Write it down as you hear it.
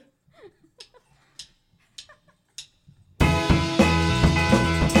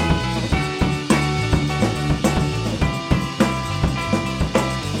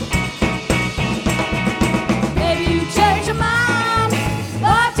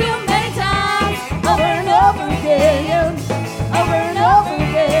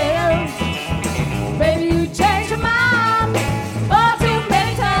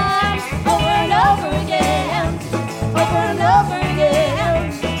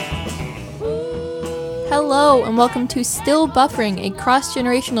Hello, and welcome to Still Buffering, a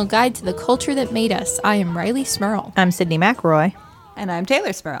cross-generational guide to the culture that made us. I am Riley Smurl. I'm Sydney McRoy. And I'm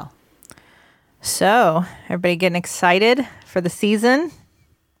Taylor Smurl. So, everybody getting excited for the season?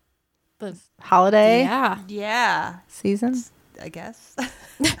 The Holiday Yeah, season? I guess.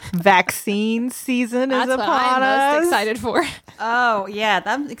 Vaccine season That's is what upon I'm us. most excited for. Oh, yeah,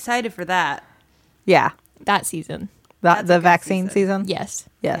 I'm excited for that. Yeah, That season. That's a the good vaccine season. season? Yes.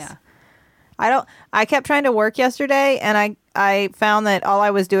 Yes. I kept trying to work yesterday, and I found that all I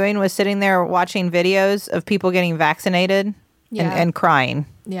was doing was sitting there watching videos of people getting vaccinated Yeah. and crying.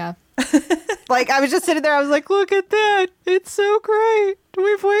 Yeah. Like, I was just sitting there, I was like, look at that. It's so great.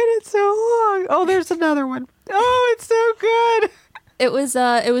 We've waited so long. Oh, there's another one. Oh, it's so good. It was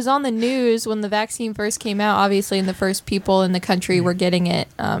on the news when the vaccine first came out, obviously, and the first people in the country were getting it.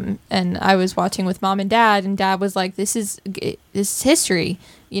 And I was watching with mom and dad was like, this is history.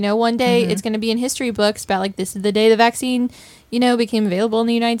 You know, one day it's going to be in history books about like, this is the day the vaccine, became available in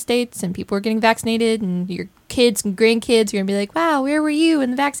the United States and people were getting vaccinated, and your kids and grandkids are going to be like, wow, where were you when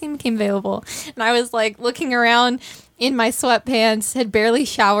the vaccine became available? And I was like looking around in my sweatpants, had barely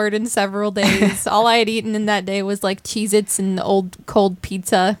showered in several days. All I had eaten in that day was like Cheez-Its and old cold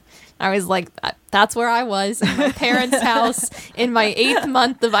pizza. I was like, that's where I was, in my parents' house, in my 8th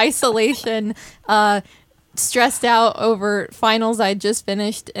month of isolation, stressed out over finals I'd just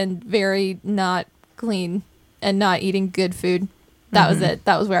finished and very not clean and not eating good food. That was it.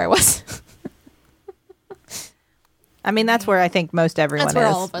 That was where I was. I mean, that's where I think most everyone That's where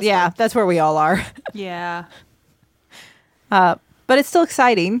is. all of us yeah, are. that's where we all are. Yeah. But it's still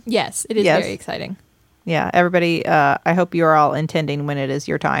exciting. Yes, it is Yes. very exciting. Yeah, everybody, I hope you're all intending when it is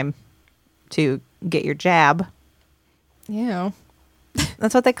your time to get your jab. Yeah.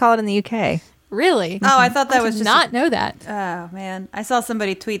 That's what they call it in the UK. Really? Oh, I thought that I was did just not know that. Oh, man. I saw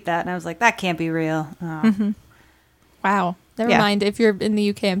somebody tweet that, and I was like, that can't be real. Oh. Wow. Never Yeah. mind. If you're in the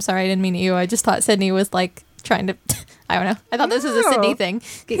UK, I'm sorry, I didn't mean you. I just thought Sydney was like trying to, I don't know. I thought this was a Sydney No. thing.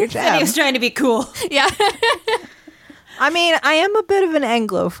 Get your And he jab. was trying to be cool. Yeah. I mean, I am a bit of an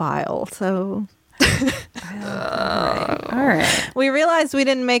Anglophile, so All right. we realized we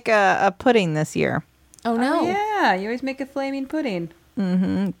didn't make a pudding this year. Oh, no. Oh, yeah. You always make a flaming pudding.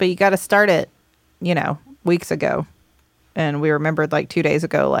 But you got to start it, weeks ago. And we remembered like 2 days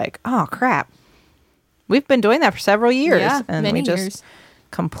ago, like, oh, crap. We've been doing that for several years. Yeah, and many we just years.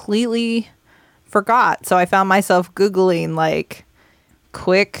 completely forgot. So I found myself Googling like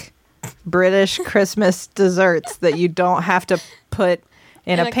quick British Christmas desserts that you don't have to put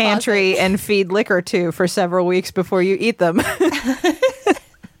in In a a pantry closet. and feed liquor to for several weeks before you eat them.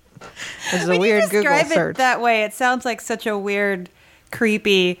 It's a When weird you Google describe search. it that way, it sounds like such a weird,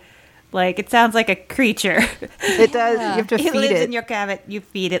 creepy, like, it sounds like a creature. It does. Yeah. You have to It feed lives it. in your cabinet. You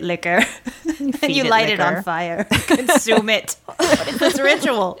feed it liquor. and feed you it light it liquor. on fire. Consume it. What is this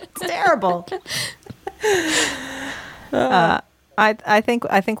ritual? It's terrible. I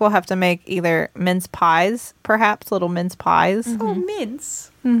think we'll have to make either mince pies, perhaps little mince pies. Oh,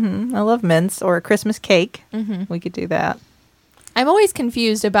 mince. I love mince, or a Christmas cake. We could do that. I'm always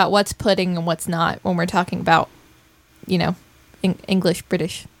confused about what's pudding and what's not when we're talking about, English,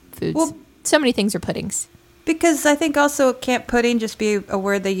 British foods. Well- So many things are puddings. Because I think also can't pudding just be a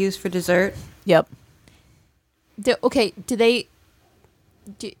word they use for dessert? Yep.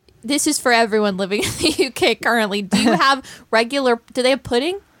 This is for everyone living in the UK currently. Do you have do they have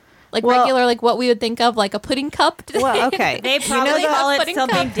pudding? Like Well- regular, like what we would think of like a pudding cup? Do Well, okay. They probably the call it pudding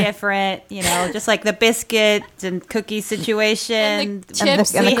something cup? different, just like the biscuit and cookie situation. And the And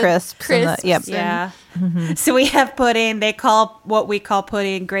chips the, and the crisps. And crisps. the, yep. Yeah. So we have pudding. They call what we call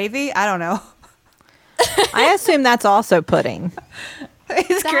pudding gravy. I don't know. I assume that's also pudding.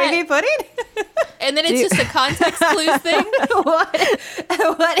 Is That- gravy pudding? And then it's just a context clue thing.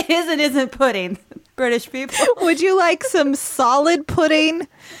 What is and isn't pudding? British people. Would you like some solid pudding?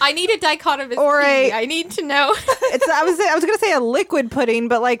 I need a dichotomous Or T. a- I need to know. I was going to say a liquid pudding,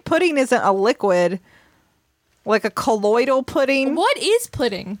 but like pudding isn't a liquid. Like a colloidal pudding. What is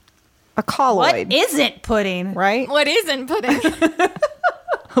pudding? A colloid. What isn't pudding? Right? What isn't pudding?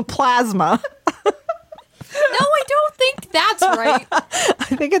 Plasma. No, I don't think that's right.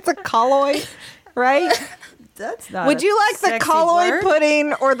 I think it's a colloid, right? That's not. Would you like the sexy colloid word.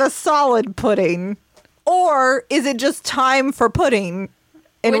 pudding or the solid pudding? Or is it just time for pudding?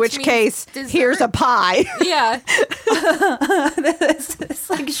 In Which which means case, dessert? here's a pie. Yeah. It's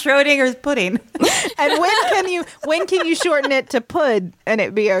like Schrodinger's pudding. And when can you shorten it to pud and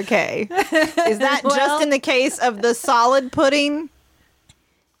it be okay? Is that Well- just in the case of the solid pudding?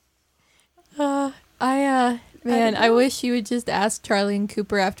 Man, I wish you would just ask Charlie and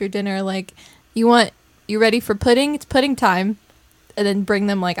Cooper after dinner, like, you want you ready for pudding? It's pudding time. And then bring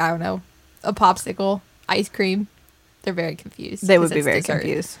them like, I don't know, a popsicle, ice cream. They're very confused. They would 'cause be it's very dessert.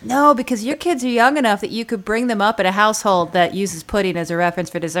 confused. No, because your kids are young enough that you could bring them up at a household that uses pudding as a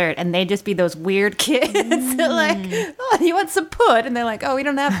reference for dessert, and they'd just be those weird kids that like, oh, you want some pud? And they're like, oh, we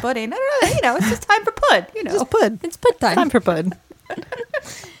don't have pudding. No, it's just time for pud. Just pud. It's pud time. Time for pud.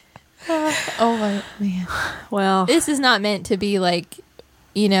 Oh my man. Well, This is not meant to be like,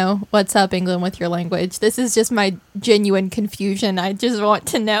 what's up, England, with your language. This is just my genuine confusion. I just want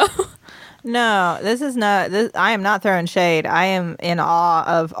to know. no, this is not. I am not throwing shade. I am in awe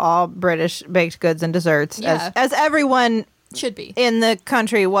of all British baked goods and desserts, Yeah. as everyone Should be. in the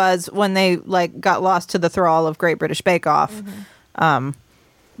country was when they like got lost to the thrall of Great British Bake Off.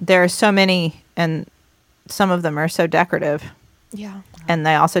 There are so many, and some of them are so decorative, Yeah. and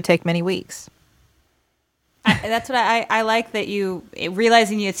they also take many weeks. That's what I like, that you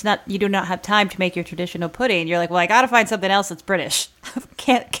realizing you do not have time to make your traditional pudding. You're like, well, I got to find something else that's British.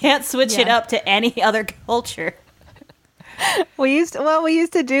 can't switch it Yeah. up to any other culture. We used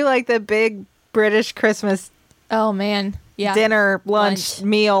to do like the big British Christmas Oh man. Yeah. dinner, lunch,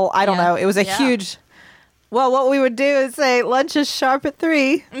 meal. I don't Yeah. know. It was a Yeah. huge. Well, what we would do is say, lunch is sharp at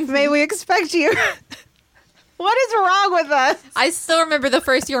 3. May we expect you? What is wrong with us? I still remember the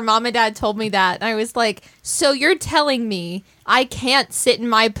first year Mom and Dad told me that. And I was like, so you're telling me I can't sit in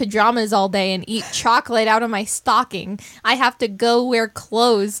my pajamas all day and eat chocolate out of my stocking. I have to go wear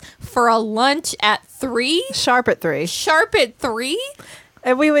clothes for a lunch at 3? Sharp at 3. Sharp at 3?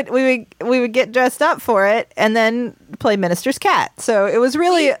 And we would get dressed up for it and then play Minister's Cat. So it was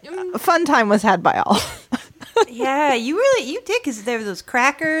really a fun time was had by all. Yeah, you did, because there were those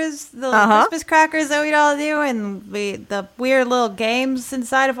crackers, the little Uh-huh. Christmas crackers that we'd all do, and the weird little games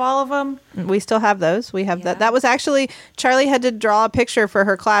inside of all of them. We still have those. We have Yeah. that. That was actually Charlie had to draw a picture for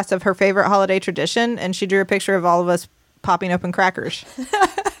her class of her favorite holiday tradition, and she drew a picture of all of us popping open crackers.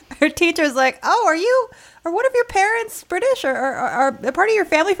 Her teacher's like, oh, are one of your parents British, or are a part of your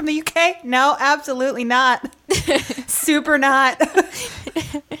family from the UK? No, absolutely not. Super not.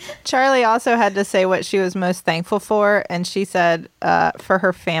 Charlie also had to say what she was most thankful for, and she said for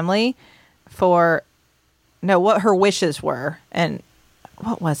her family, what her wishes were, and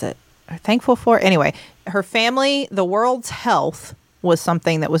what was it? Thankful for? Anyway, her family, the world's health was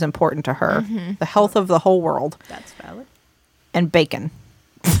something that was important to her. The health of the whole world, That's valid. and bacon.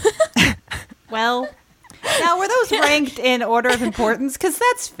 Well, now were those ranked in order of importance? Because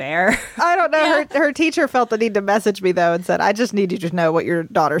that's fair. I don't know. Her teacher felt the need to message me though and said, "I just need you to know what your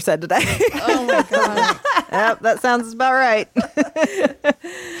daughter said today." Oh my God. Yep, that sounds about right.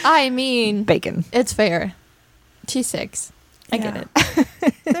 I mean, Bacon. it's fair. She's 6. I get Yeah.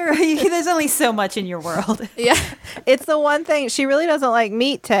 it. There's only so much in your world. Yeah. It's the one thing she really doesn't like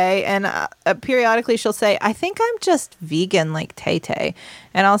meat, Tay, and periodically she'll say, "I think I'm just vegan like Tay Tay,"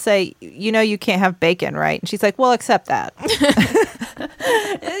 and I'll say, "You can't have bacon, right?" And she's like, "Well, accept that."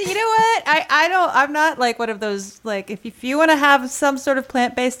 You know what? I'm not like one of those, like, if you want to have some sort of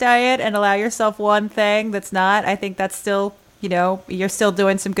plant-based diet and allow yourself one thing that's not, I think that's still, you're still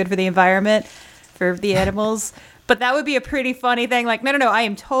doing some good for the environment, for the animals. But that would be a pretty funny thing. Like, no, I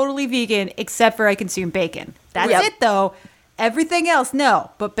am totally vegan except for I consume bacon. That's Yep. it, though. Everything else,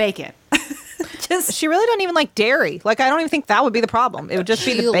 no, but bacon. Just She really doesn't even like dairy. Like, I don't even think that would be the problem. It would just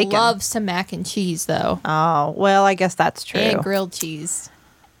be She the bacon. loves some mac and cheese, though. Oh, well, I guess that's true. And grilled cheese.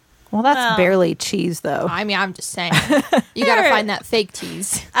 Well, that's Well. barely cheese, though. I mean, I'm just saying. You got to find that fake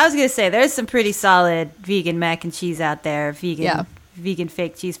cheese. I was gonna say there's some pretty solid vegan mac and cheese out there. Yeah. Vegan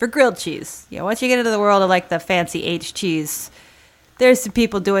fake cheese for grilled cheese. Once you get into the world of like the fancy aged cheese, there's some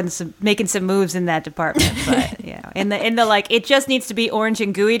people making some moves in that department. But in the like it just needs to be orange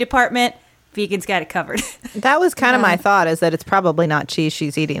and gooey department, vegans got it covered. That was kind of my thought, is that it's probably not cheese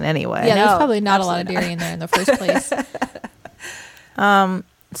she's eating anyway. Yeah, there's No, probably not a lot of absolutely dairy in there in the first place.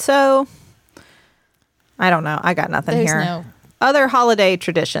 So, I don't know. I got nothing There's here. no. Other holiday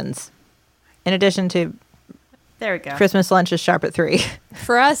traditions, in addition to There we go. Christmas lunch is sharp at 3.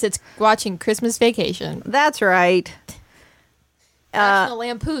 For us, it's watching Christmas Vacation. That's right. National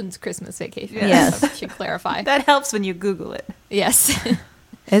Lampoon's Christmas Vacation. Yes. I should clarify. That helps when you Google it. Yes.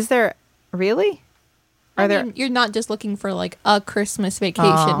 Is there really? I mean, you're not just looking for like a Christmas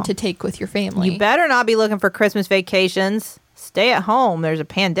vacation to take with your family. You better not be looking for Christmas vacations. Stay at home. There's a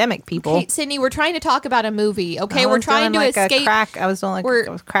pandemic, people. Okay, Sydney, we're trying to talk about a movie. Okay, I we're was trying to doing like a escape. crack. I was doing like We're-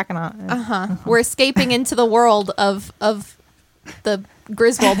 I was cracking on. We're escaping into the world of the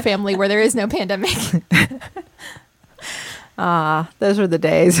Griswold family where there is no pandemic. Those were the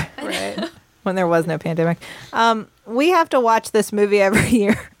days Right. when there was no pandemic. We have to watch this movie every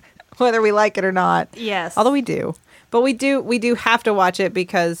year whether we like it or not. Yes. Although we do. But we do have to watch it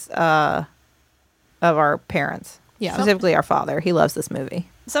because of our parents. Yeah. Specifically our father. He loves this movie.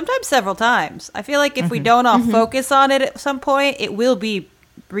 Sometimes several times. I feel like if we don't all focus on it at some point, it will be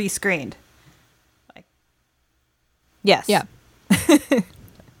rescreened. Yes. Yeah.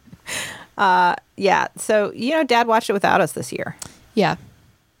 Yeah. So, Dad watched it without us this year. Yeah.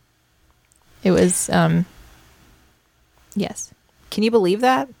 It was, yes. Can you believe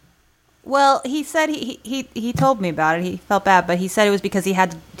that? Well, he said he told me about it. He felt bad, but he said it was because he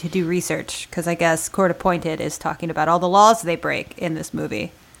had to do research because I guess Court Appointed is talking about all the laws they break in this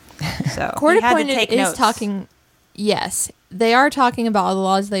movie. So Court he had to Appointed take is notes. talking. Yes, they are talking about all the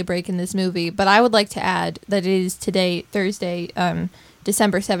laws they break in this movie. But I would like to add that it is today, Thursday,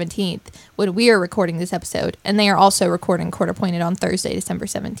 December 17th, when we are recording this episode, and they are also recording Court Appointed on Thursday, December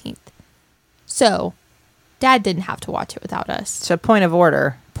 17th. So, Dad didn't have to watch it without us. So, point of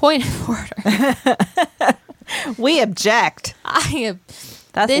order. Point of order. We object.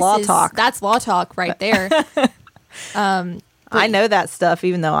 That's law talk. That's law talk right there. I know that stuff,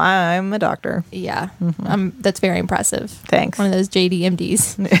 even though I'm a doctor. Yeah, that's very impressive. Thanks. One of those JD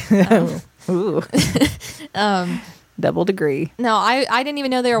MDs. Ooh. Double degree. No, I didn't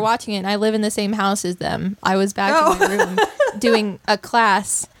even know they were watching it. And I live in the same house as them. I was back in my room doing a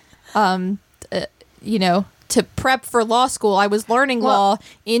class, to prep for law school. I was learning law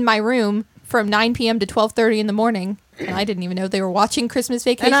in my room from 9 p.m. to 12:30 in the morning. And I didn't even know they were watching Christmas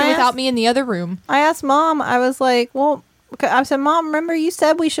Vacation without me in the other room. I asked Mom, I was like, well, I said, Mom, remember you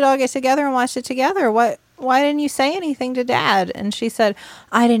said we should all get together and watch it together. Why didn't you say anything to Dad? And she said,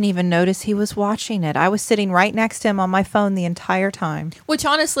 I didn't even notice he was watching it. I was sitting right next to him on my phone the entire time. Which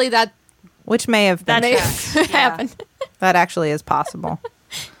honestly, Which may have been happened. That actually is possible.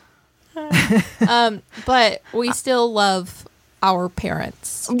 But we still love our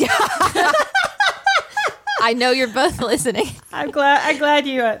parents. I know you're both listening. I'm glad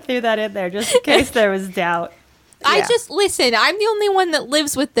you threw that in there just in case there was doubt. I just listen. I'm the only one that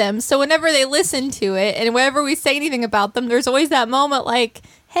lives with them. So whenever they listen to it and whenever we say anything about them, there's always that moment like,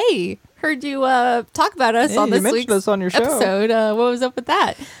 hey, heard you talk about us on this week's on your show. episode. What was up with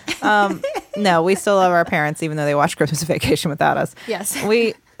that? No, we still love our parents, even though they watched Christmas Vacation without us. Yes.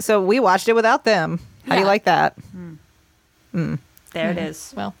 So we watched it without them. How do you like that? There it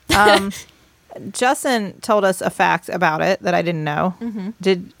is. Well, Justin told us a fact about it that I didn't know.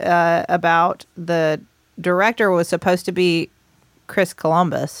 About the director was supposed to be Chris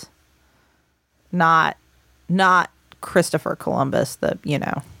Columbus, not Christopher Columbus, the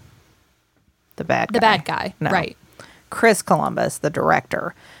bad guy. the bad guy. No. Right. Chris Columbus, the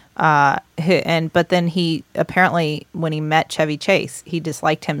director. But then he apparently, when he met Chevy Chase, he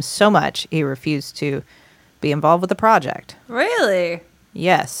disliked him so much he refused to be involved with the project. Really?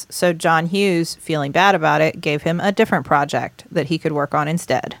 Yes. So John Hughes, feeling bad about it, gave him a different project that he could work on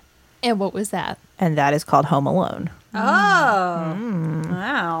instead. And what was that? And that is called Home Alone. Oh.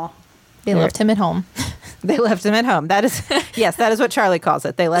 Wow. They left him at home. They left him at home. That is, yes, that is what Charlie calls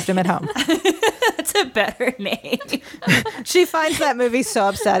it. They left him at home. That's a better name. She finds that movie so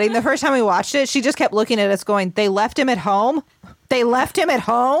upsetting. The first time we watched it, she just kept looking at us going, they left him at home? They left him at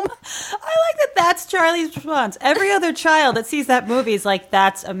home? I like that that's Charlie's response. Every other child that sees that movie is like,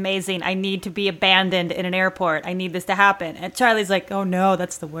 that's amazing. I need to be abandoned in an airport. I need this to happen. And Charlie's like, oh no,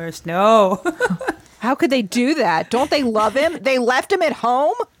 that's the worst. No. How could they do that? Don't they love him? They left him at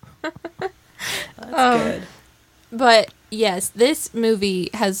home? That's good. But yes, this movie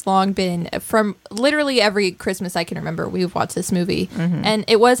has long been, from literally every Christmas I can remember, we've watched this movie. And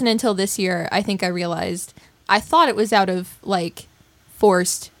it wasn't until this year, I think I realized, I thought it was out of like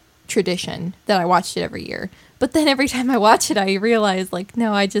forced tradition that I watched it every year. But then every time I watch it, I realize like,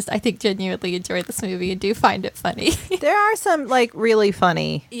 no, I think genuinely enjoy this movie and do find it funny. There are some like really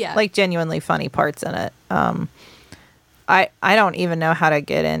funny, Yeah. like genuinely funny parts in it. I don't even know how to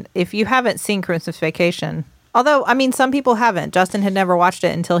get in. If you haven't seen Christmas Vacation, although, I mean, some people haven't. Justin had never watched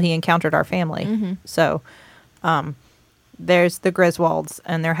it until he encountered our family. So there's the Griswolds,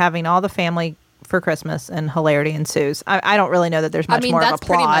 and they're having all the family for Christmas, and hilarity ensues. I don't really know that there's much more of a that's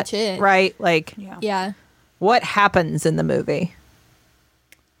pretty plot. much it. Right? Like, Yeah. what happens in the movie?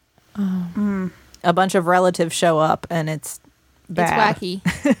 A bunch of relatives show up, and it's bad. It's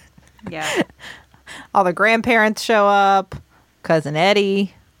wacky. Yeah. All the grandparents show up. Cousin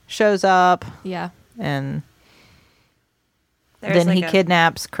Eddie shows up, Yeah. and There's then like he a-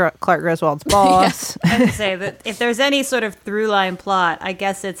 kidnaps Clark Griswold's boss. I have to say that if there's any sort of through line plot, I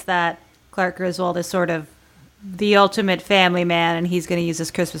guess it's that Clark Griswold is sort of the ultimate family man, and he's going to use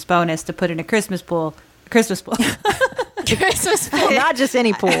his Christmas bonus to put in a Christmas pool. Christmas pool. Not just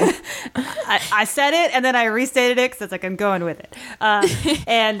any pool. I said it and then I restated it because it's like I'm going with it.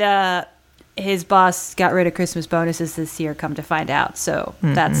 And his boss got rid of Christmas bonuses this year, come to find out. So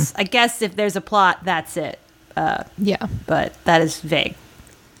that's, I guess if there's a plot, that's it. Yeah. But that is vague.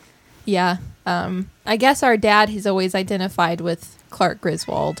 Yeah. I guess our dad has always identified with Clark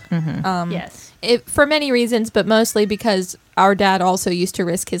Griswold. Yes. For many reasons, but mostly because our dad also used to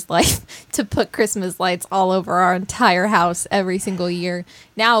risk his life to put Christmas lights all over our entire house every single year.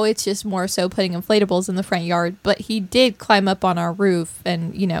 Now it's just more so putting inflatables in the front yard, but he did climb up on our roof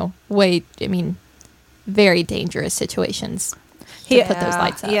and, very dangerous situations to put those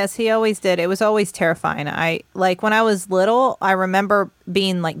lights up. Yes, he always did. It was always terrifying. When I was little, I remember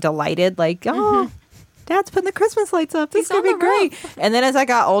being like delighted, like, oh, Dad's putting the Christmas lights up. This is going to be great. And then as I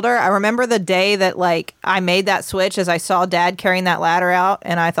got older, I remember the day that like I made that switch as I saw Dad carrying that ladder out.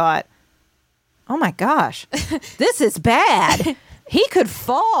 And I thought, oh my gosh, this is bad. He could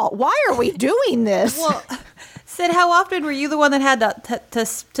fall. Why are we doing this? Well, Sid, how often were you the one that had to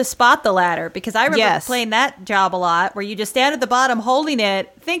spot the ladder? Because I remember playing that job a lot where you just stand at the bottom holding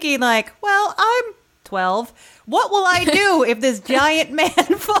it thinking like, well, I'm 12. What will I do if this giant man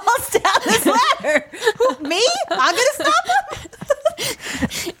falls down this ladder? Me? I'm going to stop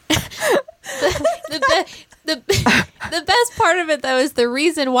him? The best part of it, though, is the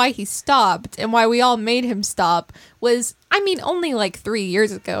reason why he stopped and why we all made him stop was, only like 3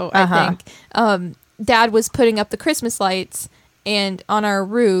 years ago, I think. Dad was putting up the Christmas lights and on our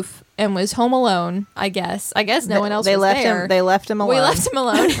roof and was home alone, I guess. No one else was there. They left him alone. We left him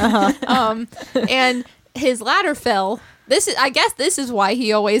alone. And his ladder fell. This is why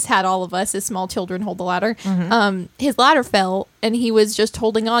he always had all of us as small children hold the ladder. His ladder fell, and he was just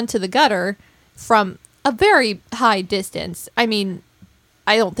holding on to the gutter from a very high distance.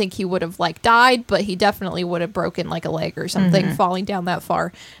 I don't think he would have died, but he definitely would have broken a leg or something falling down that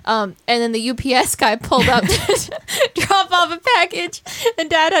far. And then the UPS guy pulled up to drop off a package, and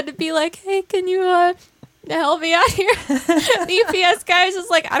Dad had to be like, "Hey, can you help me out here?" The UPS guy was just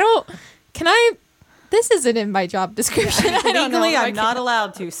like, this isn't in my job description. I don't know. Legally, I'm not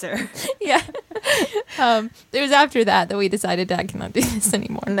allowed to, sir. Yeah. It was after that we decided Dad cannot do this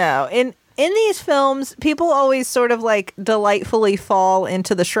anymore. No. In these films, people always sort of delightfully fall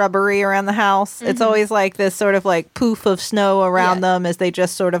into the shrubbery around the house. It's always this sort of poof of snow around them as they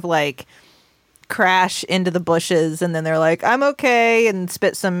just sort of crash into the bushes, and then they're like, "I'm okay," and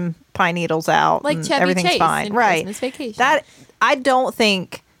spit some pine needles out. Like and Chevy everything's Chase fine. in Right. Christmas Vacation. That I don't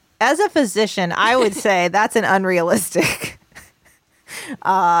think, as a physician, I would say that's an unrealistic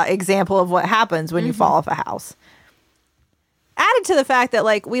example of what happens when you fall off a house. Added to the fact that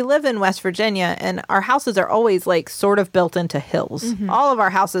we live in West Virginia and our houses are always sort of built into hills. All of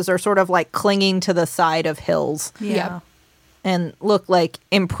our houses are sort of clinging to the side of hills. Yeah. And look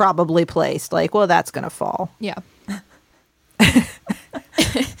improbably placed. Well, that's going to fall. Yeah.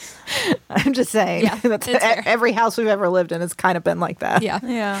 I'm just saying. Yeah, that's every house we've ever lived in has kind of been like that. Yeah.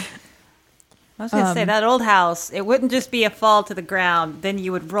 Yeah. I was going to say, that old house, it wouldn't just be a fall to the ground. Then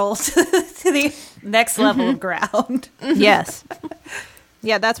you would roll to the next level of ground. Yes.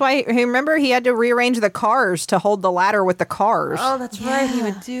 Yeah, that's why, remember, he had to rearrange the cars to hold the ladder with the cars. Oh, that's right. He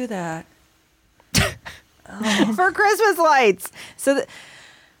would do that. For Christmas lights. So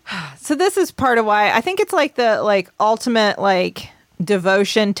this is part of why I think it's the ultimate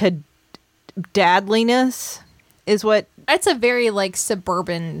devotion to dadliness is what. It's a very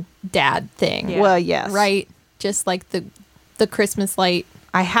suburban dad thing. Yeah. Well, yes. Right? Just the Christmas light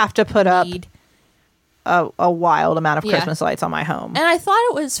I have to put need. up a wild amount of Yeah. Christmas lights on my home. And I thought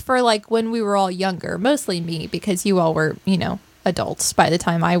it was for when we were all younger, mostly me, because you all were, adults by the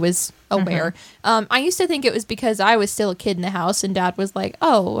time I was aware. I used to think it was because I was still a kid in the house and Dad was like,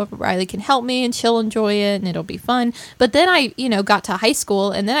 "Oh, Riley can help me and she'll enjoy it and it'll be fun." But then I, got to high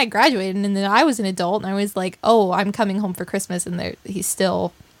school and then I graduated and then I was an adult and I was like, "Oh, I'm coming home for Christmas," and he's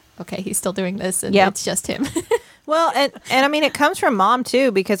still doing this and it's just him. Well, and it comes from Mom too,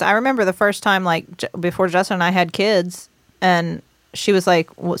 because I remember the first time before Justin and I had kids, and she was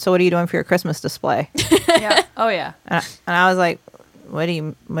like, "So what are you doing for your Christmas display?" Yeah. Oh, yeah. And I was like, what do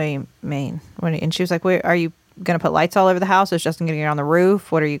you mean? And she was like, "Are you going to put lights all over the house? Is Justin going to get on the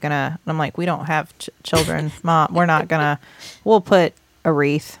roof? What are you going to?" And I'm like, "We don't have children, Mom. We're not going to. We'll put a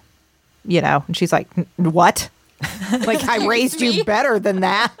wreath, And she's like, "What?" I raised you better than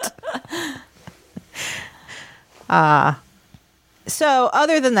that. So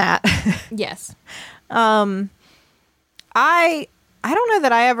other than that, Yes. I don't know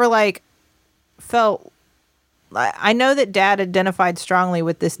that I ever felt I know that Dad identified strongly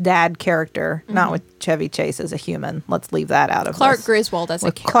with this dad character, not with Chevy Chase as a human. Let's leave that out of Clark this. Griswold as a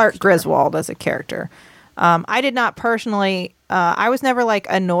With character. Clark Griswold as a character. I did not personally. I was never like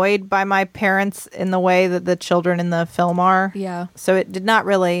annoyed by my parents in the way that the children in the film are. Yeah. So it did not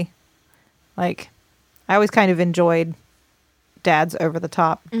really, like, I always kind of enjoyed Dad's over the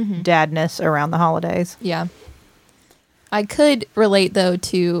top dadness around the holidays. Yeah. I could relate though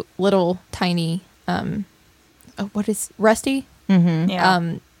to little tiny what is Rusty?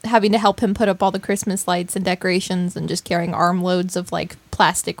 Yeah. Having to help him put up all the Christmas lights and decorations and just carrying armloads of like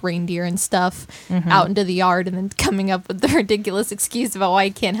plastic reindeer and stuff out into the yard and then coming up with the ridiculous excuse about why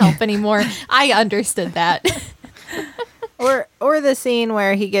he can't help anymore. I understood that. Or the scene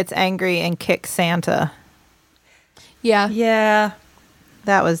where he gets angry and kicks Santa. Yeah. Yeah.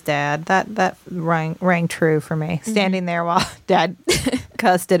 That was Dad. That rang true for me. Standing there while Dad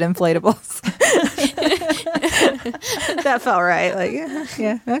cussed at inflatables. That felt right. Like,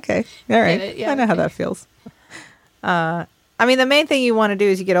 yeah, okay. All right. Get it, yeah, I know how that feels. I mean, the main thing you want to do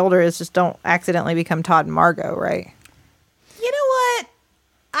as you get older is just don't accidentally become Todd and Margot, right? You know what?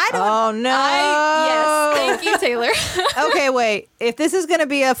 I don't. Oh, no. Yes. Thank you, Taylor. Okay, wait. If this is going to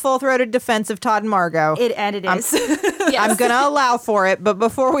be a full-throated defense of Todd and Margot, It is. Yes. I'm going to allow for it. But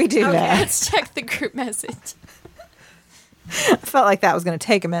before we do Okay, that, let's check the group message. I felt like that was going to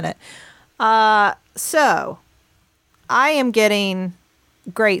take a minute. So, I am getting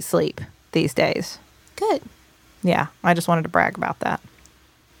great sleep these days. Good. Yeah, I just wanted to brag about that.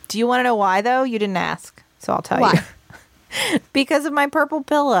 Do you want to know why, though? You didn't ask, so I'll tell Why? you. Because of my purple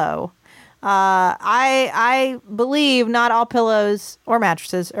pillow. I believe not all pillows or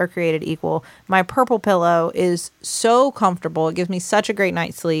mattresses are created equal. My purple pillow is so comfortable. It gives me such a great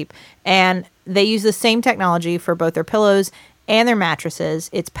night's sleep. And they use the same technology for both their pillows and their mattresses.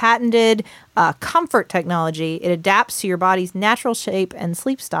 It's patented comfort technology. It adapts to your body's natural shape and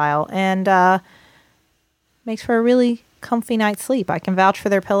sleep style and makes for a really comfy night's sleep. I can vouch for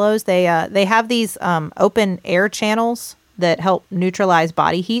their pillows. They have these open air channels that help neutralize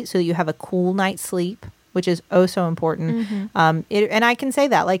body heat so that you have a cool night's sleep, which is oh so important. And I can say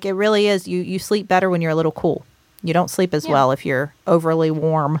that, like, it really is. You sleep better when you're a little cool. You don't sleep as well if you're overly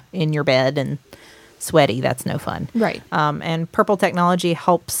warm in your bed and sweaty. That's no fun. Right. And Purple technology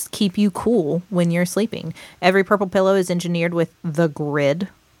helps keep you cool when you're sleeping. Every Purple pillow is engineered with the grid.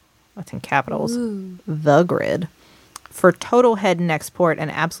 That's in capitals. The grid. For total head and neck support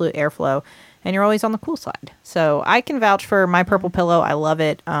and absolute airflow. And you're always on the cool side. So I can vouch for my purple pillow. I love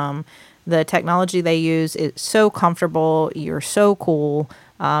it. The technology they use is so comfortable. You're so cool.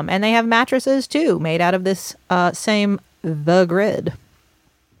 And they have mattresses too, made out of this same The Grid.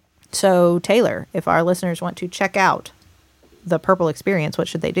 So Taylor, if our listeners want to check out the purple experience, what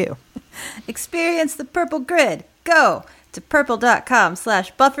should they do? Experience the purple grid. Go to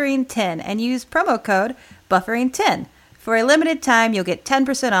purple.com/buffering10 and use promo code buffering10. For a limited time, you'll get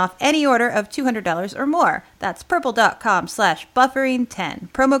 10% off any order of $200 or more. That's purple.com/buffering10.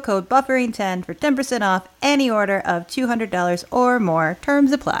 Promo code buffering10 for 10% off any order of $200 or more.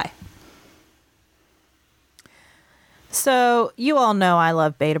 Terms apply. So you all know I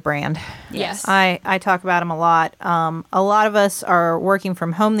love Beta Brand. Yes. I talk about them a lot. A lot of us are working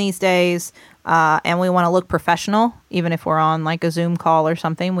from home these days, and we want to look professional, even if we're on like a Zoom call or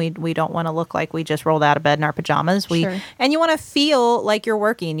something. We don't want to look like we just rolled out of bed in our pajamas. Sure. And you want to feel like you're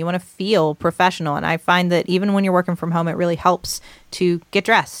working. You want to feel professional. And I find that even when you're working from home, it really helps to get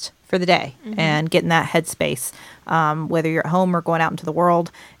dressed for the day and get in that headspace, whether you're at home or going out into the world.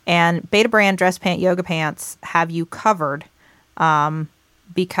 And Beta Brand dress pant yoga pants have you covered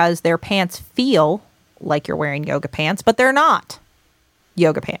because their pants feel like you're wearing yoga pants, but they're not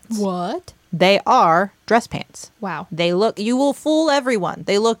yoga pants. What? They are dress pants. Wow. You will fool everyone.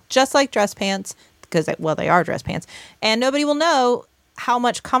 They look just like dress pants because, they are dress pants. And nobody will know how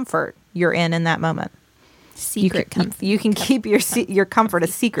much comfort you're in that moment. Secret comfort. You can keep your comfort a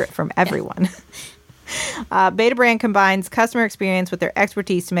secret from everyone. Beta Brand combines customer experience with their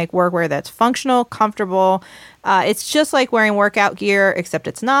expertise to make workwear that's functional, comfortable. It's just like wearing workout gear, except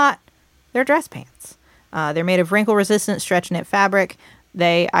it's not. They're dress pants. They're made of wrinkle-resistant stretch knit fabric.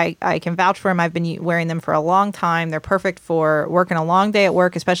 I can vouch for them. I've been wearing them for a long time. They're perfect for working a long day at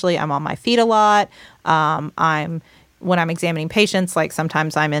work, especially I'm on my feet a lot. When I'm examining patients, like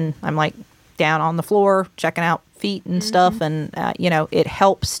sometimes I'm like down on the floor checking out feet and stuff, and it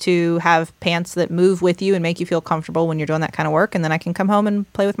helps to have pants that move with you and make you feel comfortable when you're doing that kind of work. And then I can come home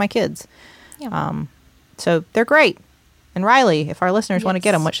and play with my kids. So they're great. And Riley, if our listeners want to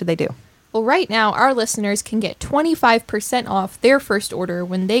get them, what should they do? Well, right now, our listeners can get 25% off their first order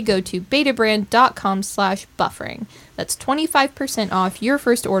when they go to betabrand.com/buffering. That's 25% off your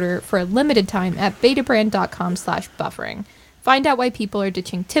first order for a limited time at betabrand.com/buffering. Find out why people are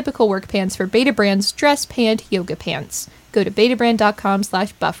ditching typical work pants for Beta Brand's dress pant yoga pants. Go to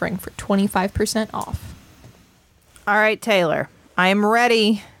betabrand.com/buffering for 25% off. All right, Taylor, I am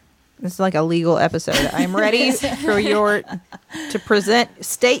ready. This is like a legal episode. I'm ready for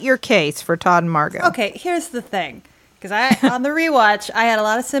state your case for Todd and Margot. Okay, here's the thing. Because on the rewatch, I had a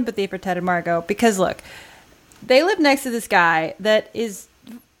lot of sympathy for Ted and Margot. Because look, they live next to this guy that is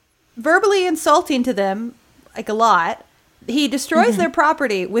verbally insulting to them, like a lot. He destroys their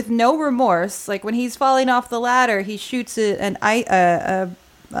property with no remorse. Like when he's falling off the ladder, he shoots an ice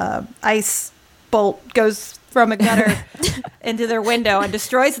bolt goes from a gutter into their window and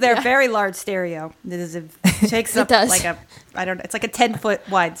destroys their very large stereo. It takes up like it's like a 10-foot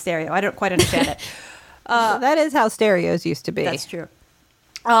wide stereo. I don't quite understand it. That is how stereos used to be. That's true.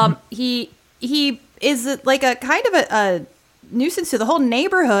 He is like a kind of a nuisance to the whole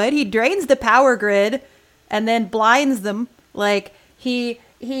neighborhood. He drains the power grid and then blinds them. Like he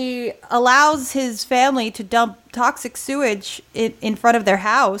allows his family to dump toxic sewage in front of their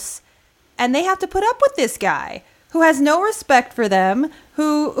house, and they have to put up with this guy who has no respect for them,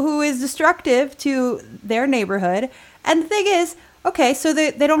 who is destructive to their neighborhood. And the thing is, okay, so they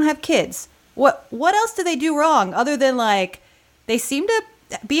don't have kids. What else do they do wrong other than like they seem to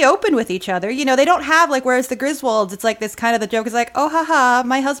be open with each other? You know, they don't have like, whereas the Griswolds, it's like this kind of the joke is like, oh haha,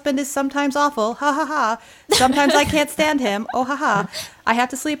 my husband is sometimes awful, ha ha ha. Sometimes I can't stand him, oh haha, I have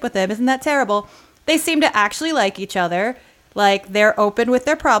to sleep with him. Isn't that terrible? They seem to actually like each other. Like they're open with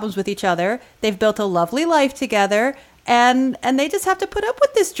their problems with each other. They've built a lovely life together, and they just have to put up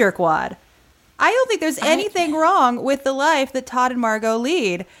with this jerkwad. I don't think there's anything wrong with the life that Todd and Margot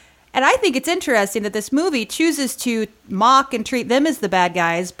lead. And I think it's interesting that this movie chooses to mock and treat them as the bad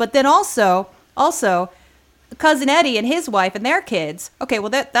guys, but then also Cousin Eddie and his wife and their kids. Okay, well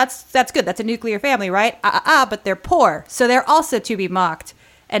that's good. That's a nuclear family, right? But they're poor, so they're also to be mocked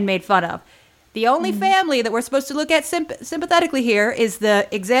and made fun of. The only family that we're supposed to look at sympathetically here is the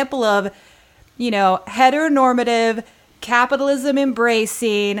example of, you know, heteronormative, capitalism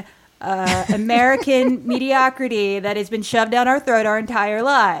embracing, American mediocrity that has been shoved down our throat our entire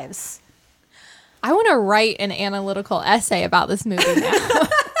lives. I want to write an analytical essay about this movie now.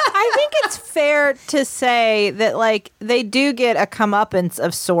 I think it's fair to say that, like, they do get a comeuppance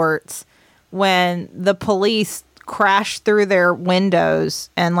of sorts when the police crash through their windows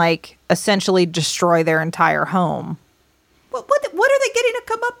and, like, essentially destroy their entire home. What are they getting a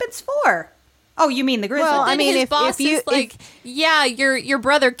comeuppance for? Oh, you mean the Griswold? Well, I mean, his boss is like, yeah, your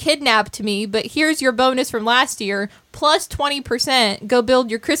brother kidnapped me, but here's your bonus from last year, plus 20%. Go build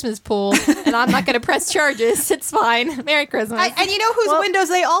your Christmas pool, and I'm not going to press charges. It's fine. Merry Christmas. And you know whose windows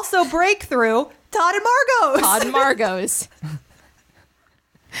they also break through? Todd and Margot's. Todd and Margot's.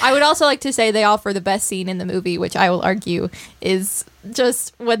 I would also like to say they offer the best scene in the movie, which I will argue is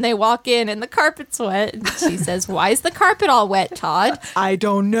just when they walk in and the carpet's wet. And she says, "Why is the carpet all wet, Todd?" I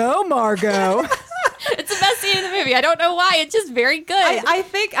don't know, Margot. It's the best scene in the movie. I don't know why. It's just very good. I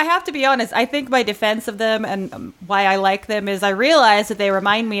think, I have to be honest, I think my defense of them and why I like them is I realize that they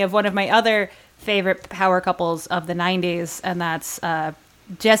remind me of one of my other favorite power couples of the 90s, and that's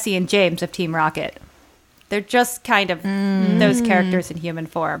Jesse and James of Team Rocket. They're just kind of those characters in human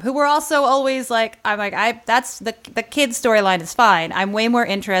form who were also always like, that's the kid storyline is fine. I'm way more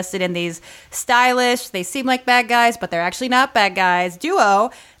interested in these stylish, they seem like bad guys, but they're actually not bad guys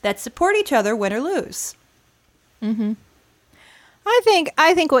duo that support each other, win or lose. Mm-hmm.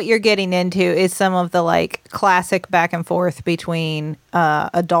 I think what you're getting into is some of the like classic back and forth between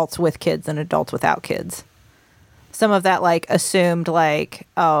adults with kids and adults without kids. Some of that, like, assumed, like,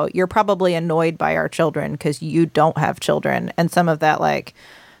 oh, you're probably annoyed by our children because you don't have children. And some of that, like,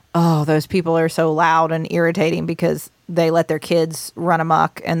 oh, those people are so loud and irritating because they let their kids run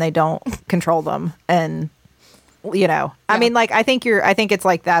amok and they don't control them. And, you know, yeah. I mean, like, I think it's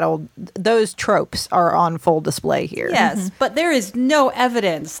like that old, those tropes are on full display here. Yes, but there is no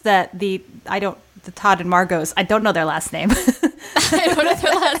evidence that the Todd and Margot's, I don't know their last name. I don't know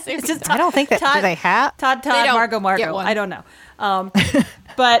their last name. I don't think that do they have Todd, Margot. I don't know.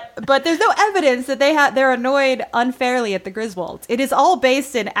 But there's no evidence that they're annoyed unfairly at the Griswolds. It is all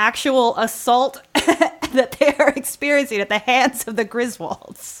based in actual assault that they are experiencing at the hands of the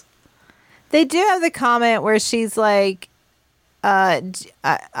Griswolds. They do have the comment where she's like,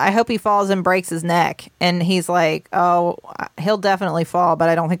 I hope he falls and breaks his neck. And he's like, oh, he'll definitely fall, but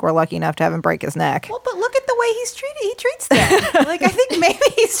I don't think we're lucky enough to have him break his neck. Well, but look at the way he treats them. Like, I think maybe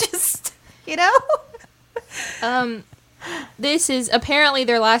he's just... you know? This is apparently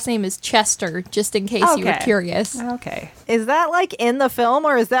their last name is Chester, just in case you were Okay. curious. Okay. Is that like in the film,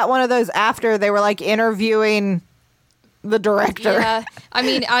 or is that one of those after they were like interviewing the director? Yeah, I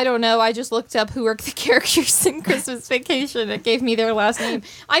mean, I don't know. I just looked up who were the characters in Christmas Vacation. It gave me their last name.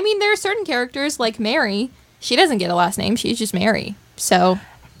 I mean, there are certain characters like Mary. She doesn't get a last name. She's just Mary. So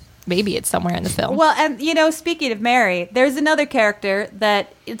maybe it's somewhere in the film. Well, and you know, speaking of Mary, there's another character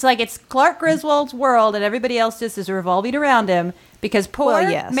that it's like it's Clark Griswold's world, and everybody else just is revolving around him because poor Well,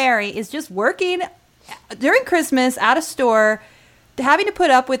 yes. Mary is just working during Christmas at a store, having to put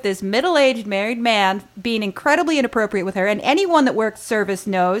up with this middle-aged married man being incredibly inappropriate with her. And anyone that works service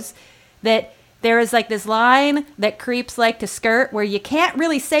knows that there is like this line that creeps like to skirt where you can't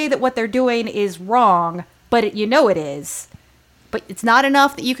really say that what they're doing is wrong, but you know it is. But it's not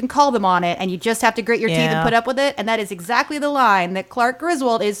enough that you can call them on it, and you just have to grit your teeth and Yeah. put up with it. And that is exactly the line that Clark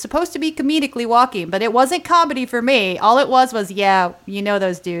Griswold is supposed to be comedically walking. But it wasn't comedy for me. All it was, yeah, you know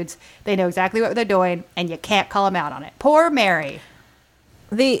those dudes. They know exactly what they're doing, and you can't call them out on it. Poor Mary.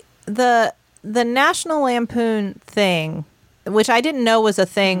 The National Lampoon thing, which I didn't know was a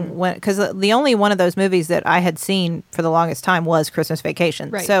thing when, because the only one of those movies that I had seen for the longest time was Christmas Vacation.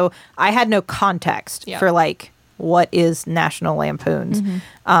 Right. So I had no context Yeah. for like what is National Lampoon's.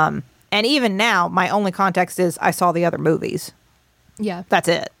 And even now, my only context is I saw the other movies. Yeah. That's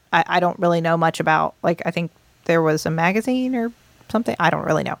it. I don't really know much about, like, I think there was a magazine or something. I don't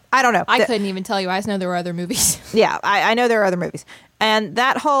really know. I don't know. I couldn't even tell you. I just know there were other movies. Yeah, I know there are other movies. And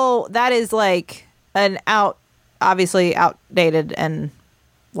that is like obviously outdated and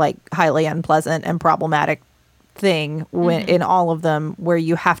like highly unpleasant and problematic thing when in all of them, where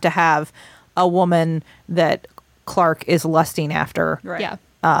you have to have a woman that Clark is lusting after Right.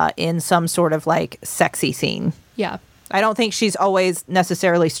 Yeah. in some sort of like sexy scene. Yeah. I don't think she's always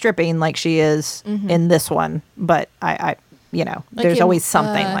necessarily stripping like she is in this one, but I Like there's in, always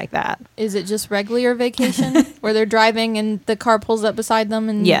something like that. Is it just regular Vacation where they're driving and the car pulls up beside them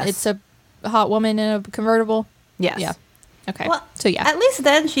and Yes. it's a hot woman in a convertible? Yes. Yeah. Okay. Well, so yeah. At least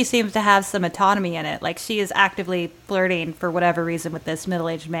then she seems to have some autonomy in it. Like she is actively flirting for whatever reason with this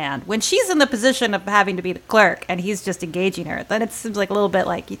middle-aged man. When she's in the position of having to be the clerk and he's just engaging her, then it seems like a little bit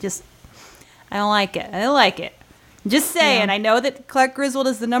like I don't like it. I don't like it. Just saying, Yeah. I know that Clark Griswold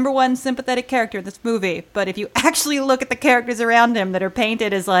is the number one sympathetic character in this movie, but if you actually look at the characters around him that are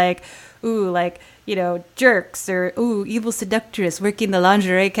painted as like, ooh, like, you know, jerks or, ooh, evil seductress working the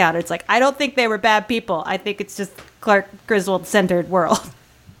lingerie counter, it's like, I don't think they were bad people. I think it's just Clark Griswold-centered world.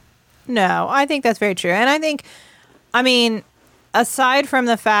 No, I think that's very true. And I think, I mean, aside from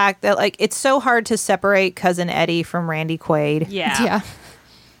the fact that, like, it's so hard to separate Cousin Eddie from Randy Quaid. Yeah. Yeah.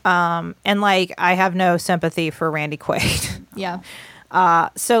 And, like, I have no sympathy for Randy Quaid. Yeah.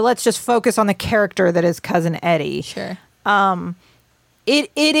 So let's just focus on the character that is Cousin Eddie. Sure.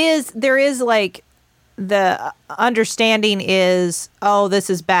 There is, like, the understanding is, oh, this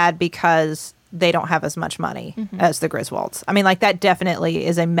is bad because they don't have as much money as the Griswolds. I mean, like, that definitely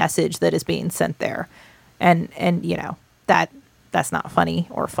is a message that is being sent there. And you know, that's not funny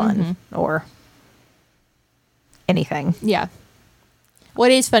or fun or anything. Yeah.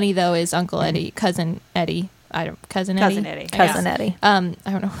 What is funny though is Uncle Eddie, Cousin Eddie. Cousin Eddie. Cousin Eddie. Cousin Yeah. Eddie.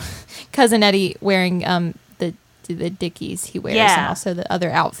 I don't know. Cousin Eddie wearing the dickies he wears and Yeah. also the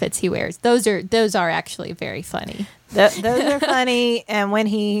other outfits he wears. Those are actually very funny. Those are funny. And when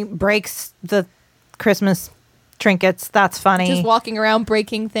he breaks the Christmas trinkets, that's funny. Just walking around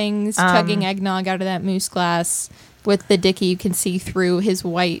breaking things, chugging eggnog out of that moose glass with the dickie you can see through his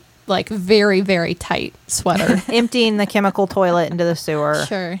white, like very, very tight sweater. Emptying the chemical toilet into the sewer.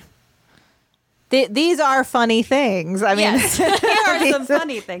 Sure. These are funny things. I mean, Yes. There are some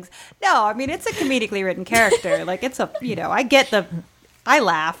funny things. No, I mean, it's a comedically written character. Like, it's I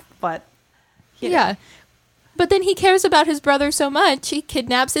laugh, but, you know. Yeah. But then he cares about his brother so much, he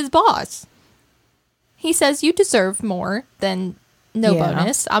kidnaps his boss. He says, you deserve more than no Yeah.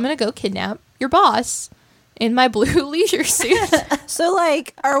 bonus. I'm going to go kidnap your boss in my blue leisure suit. so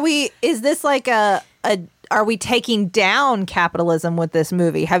like, is this like are we taking down capitalism with this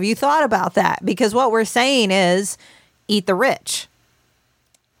movie? Have you thought about that? Because what we're saying is eat the rich.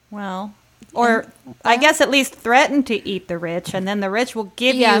 Well, or I guess at least threaten to eat the rich, and then the rich will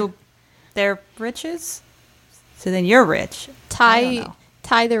give Yeah. you their riches. So then you're rich. I don't know.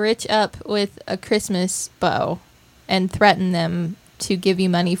 Tie the rich up with a Christmas bow and threaten them to give you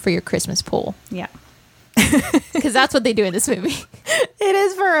money for your Christmas pool. Yeah. Because that's what they do in this movie. It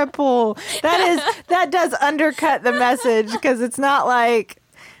is for a pool. That does undercut the message because it's not like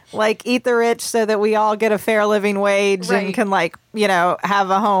like eat the rich so that we all get a fair living wage and Right. can like, have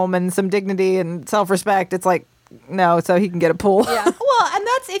a home and some dignity and self-respect. It's like, no, so he can get a pool. Yeah. Well, and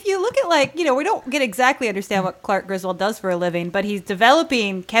that's if you look at like, we don't get exactly understand what Clark Griswold does for a living, but he's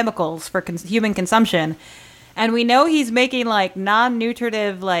developing chemicals for human consumption. And we know he's making like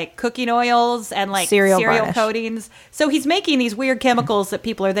non-nutritive like cooking oils and like Cereal cereal varnish. coatings. So he's making these weird chemicals that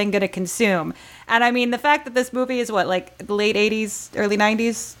people are then going to consume. And I mean, the fact that this movie is what, like the late 80s, early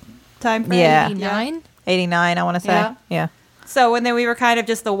 90s time frame? Yeah. 89? 89, I want to say. Yeah. Yeah. So when then we were kind of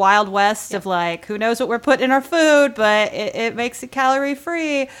just the Wild West of like, who knows what we're putting in our food, but it makes it calorie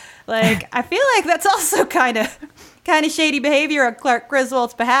free. Like, I feel like that's also kind of shady behavior on Clark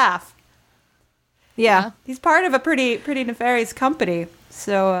Griswold's behalf. Yeah. He's part of a pretty nefarious company.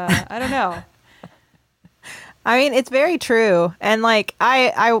 So I don't know. I mean, it's very true. And like,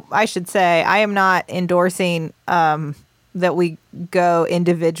 I should say, I am not endorsing that we go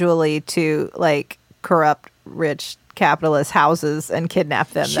individually to like corrupt rich capitalist houses and kidnap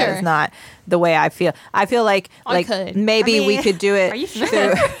them. That Sure. is not the way I feel. I feel like could. maybe I mean, we could do it are you sure?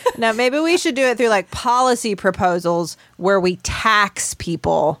 through no, maybe we should do it through like policy proposals where we tax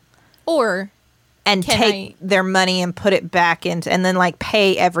people Or and Can take their money and put it back into and then like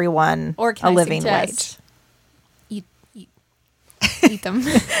pay everyone or can a I living suggest wage. eat them.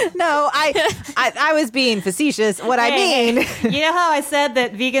 No, I was being facetious. What I Hey, mean, you know how I said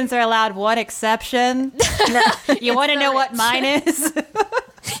that vegans are allowed one exception? You want to the know what rich. mine is?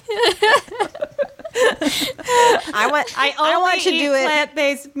 I want to eat do it.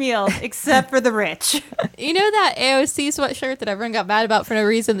 plant-based meals, except for the rich. You know that AOC sweatshirt that everyone got mad about for no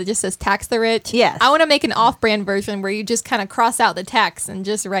reason that just says tax the rich? Yes. I want to make an off-brand version where you just kind of cross out the tax and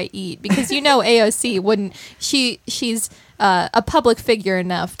just write eat, because AOC wouldn't. She's a public figure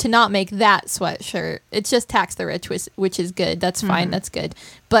enough to not make that sweatshirt. It's just tax the rich, which is good. That's fine. That's good.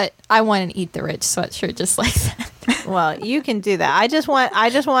 But I want an eat the rich sweatshirt just like that. Well, you can do that. I just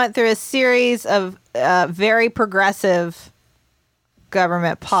want through a series of very progressive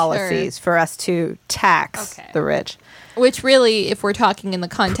government policies for us to tax Okay. the rich. Which really, if we're talking in the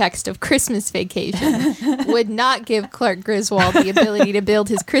context of Christmas Vacation, would not give Clark Griswold the ability to build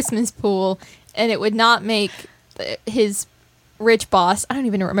his Christmas pool, and it would not make his rich boss, I don't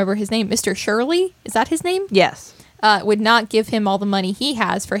even remember his name, Mr. Shirley? Is that his name? Yes. Would not give him all the money he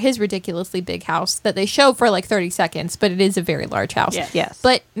has for his ridiculously big house that they show for like 30 seconds, but it is a very large house. Yeah. Yes.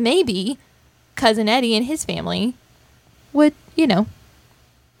 But maybe Cousin Eddie and his family would,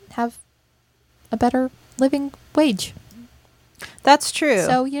 have a better living wage. That's true.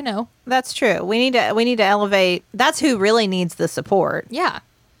 So, That's true. We need to elevate. That's who really needs the support. yeah.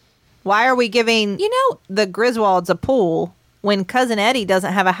 Why are we giving the Griswolds a pool when Cousin Eddie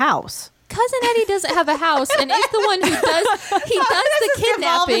doesn't have a house? Cousin Eddie doesn't have a house and is the one who does the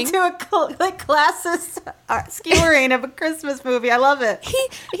kidnapping. Into a classist skewering of a Christmas movie. I love it.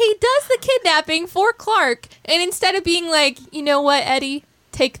 He does the kidnapping for Clark, and instead of being like, you know what, Eddie,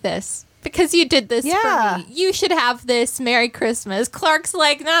 take this because you did this Yeah. for me. You should have this. Merry Christmas. Clark's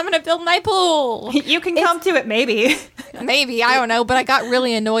like, no, I'm gonna build my pool. You can come to it, maybe. Maybe, I don't know, but I got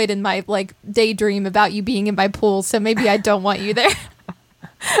really annoyed in my like daydream about you being in my pool, so maybe I don't want you there.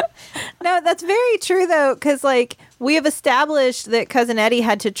 No, that's very true though, because like we have established that Cousin Eddie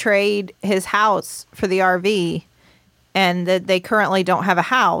had to trade his house for the RV, and that they currently don't have a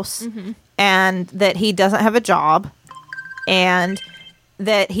house, and that he doesn't have a job, and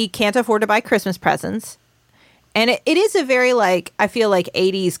that he can't afford to buy Christmas presents. And it is a very like, I feel like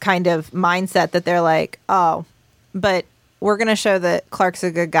 80s kind of mindset that they're like, oh, but we're going to show that Clark's a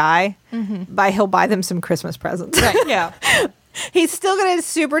good guy by he'll buy them some Christmas presents. Right. Yeah. He's still going to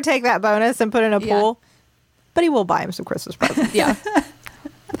super take that bonus and put in a Yeah. pool, but he will buy him some Christmas presents. Yeah.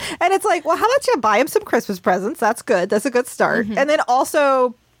 And it's like, well, how about you buy him some Christmas presents? That's good. That's a good start. And then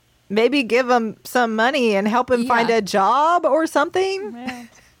also maybe give him some money and help him find Yeah. a job or something. Yeah.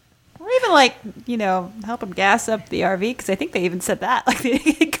 Or even like, help them gas up the RV, because I think they even said that. Like they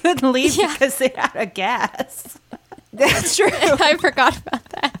couldn't leave Yeah. because they had a gas. That's true. I forgot about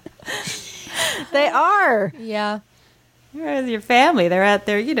that. They are. Yeah. Whereas your family, they're out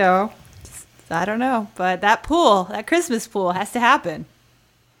there, I don't know. But that pool, that Christmas pool has to happen.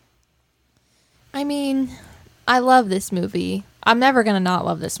 I mean, I love this movie. I'm never gonna not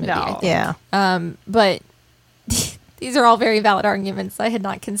love this movie. No. I think. Yeah. But these are all very valid arguments I had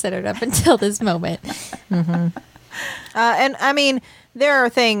not considered up until this moment. And I mean, there are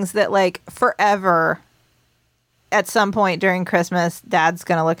things that like forever at some point during Christmas, Dad's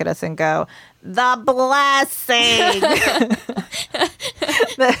going to look at us and go, the blessing.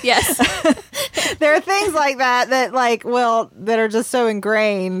 Yes. there are things like that like that are just so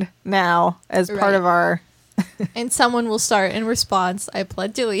ingrained now as part Right. of our And someone will start in response, I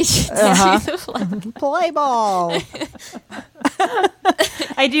pledge allegiance Uh-huh. to the flag. play ball.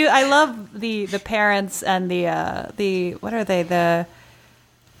 I do. I love the parents and the what are they,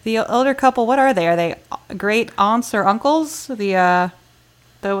 the older couple? What are they? Are they great aunts or uncles? The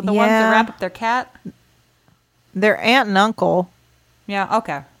ones that Yeah. wrap up their cat. Their aunt and uncle. Yeah.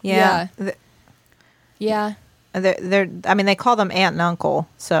 Okay. Yeah. Yeah. They're I mean, they call them aunt and uncle,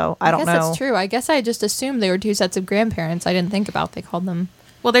 so I don't guess know. that's true. I guess I just assumed they were two sets of grandparents. I didn't think about they called them.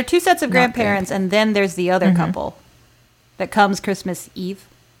 Well, there are two sets of Not grandparents, and then there's the other Mm-hmm. couple that comes Christmas Eve.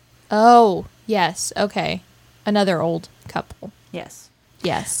 Oh, yes. Okay. Another old couple. Yes.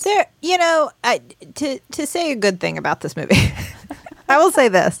 Yes. There, to say a good thing about this movie, I will say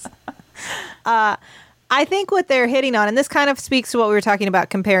this. I think what they're hitting on, and this kind of speaks to what we were talking about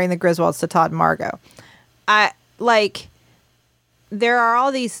comparing the Griswolds to Todd and Margot. There are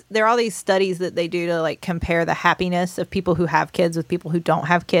all these studies that they do to like compare the happiness of people who have kids with people who don't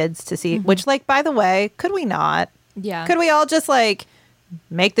have kids to see which, like, by the way, could we not? Yeah. Could we all just like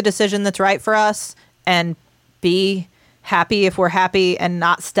make the decision that's right for us and be happy if we're happy and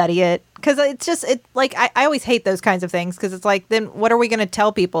not study it? Because it's just I always hate those kinds of things because it's like, then what are we going to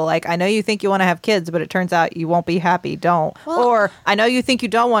tell people? Like, I know you think you want to have kids, but it turns out you won't be happy. Don't. Well- Or I know you think you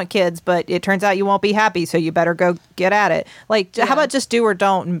don't want kids, but it turns out you won't be happy, so you better go get at it. Like, how about just do or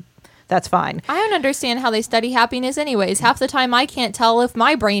don't? And that's fine. I don't understand how they study happiness anyways. Half the time I can't tell if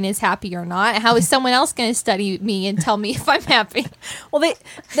my brain is happy or not. How is someone else going to study me and tell me if I'm happy? Well,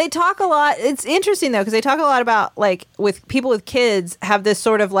 they talk a lot. It's interesting though because they talk a lot about like with people with kids have this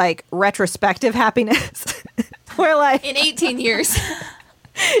sort of like retrospective happiness, where like In 18 years.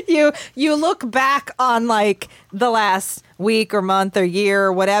 you look back on like the last week or month or year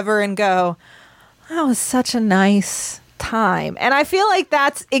or whatever and go, that was such a nice time. And I feel like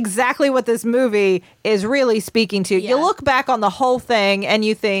that's exactly what this movie is really speaking to. Yeah. You look back on the whole thing and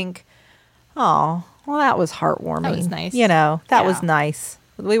you think, oh, well, that was heartwarming. That was nice. That was Yeah. nice.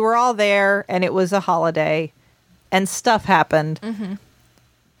 We were all there and it was a holiday and stuff happened.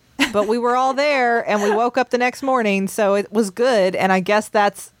 But we were all there and we woke up the next morning, so it was good. And I guess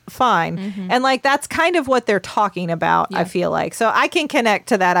that's fine. And like, that's kind of what they're talking about, I Yeah. feel like. So I can connect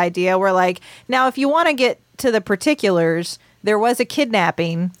to that idea where like, now if you want to get to the particulars, there was a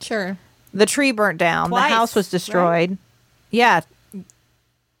kidnapping. Sure. The tree burnt down. Twice, the house was destroyed. Yeah.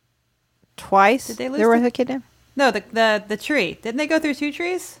 Twice? Did they lose there was the- a kidnapping? No, the tree. Didn't they go through two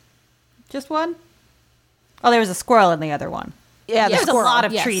trees? Just one? Oh, there was a squirrel in the other one. Yeah, the There's a squirrel. lot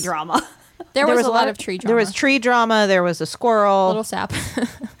of yes. tree drama. There was a lot of tree drama. There was tree drama. There was a squirrel. Little sap.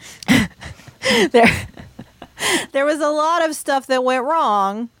 There was a lot of stuff that went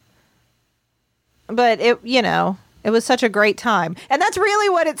wrong, but it was such a great time. And that's really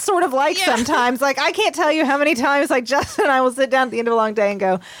what it's sort of like sometimes. Like, I can't tell you how many times like Justin and I will sit down at the end of a long day and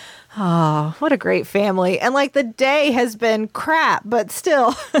go, oh, what a great family. And like the day has been crap, but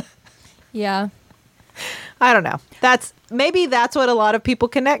still, Yeah. I don't know. Maybe that's what a lot of people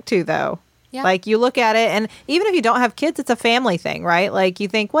connect to though. Yeah. Like you look at it, and even if you don't have kids, it's a family thing, right? Like you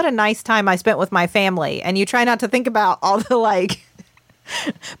think, what a nice time I spent with my family. And you try not to think about all the like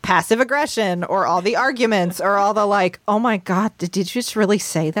passive aggression or all the arguments or all the like, oh my God, did you just really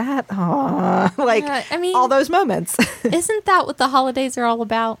say that? Like Yeah, I mean- all those moments. Isn't that what the holidays are all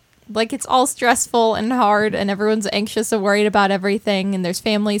about? Like, it's all stressful and hard, and everyone's anxious and worried about everything, and there's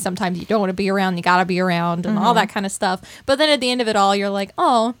family. Sometimes you don't want to be around, you got to be around, and all that kind of stuff. But then at the end of it all, you're like,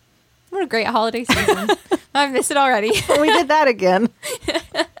 oh, what a great holiday season. I miss it already. We did that again.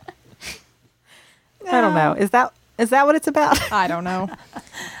 I don't know. Is that what it's about? I don't know.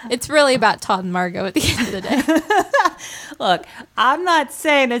 It's really about Todd and Margot at the end of the day. Look, I'm not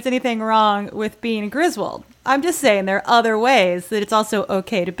saying there's anything wrong with being a Griswold. I'm just saying there are other ways that it's also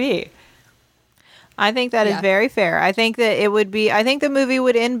okay to be. I think that is Yeah. very fair. I think that I think the movie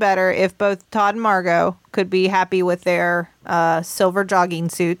would end better if both Todd and Margot could be happy with their silver jogging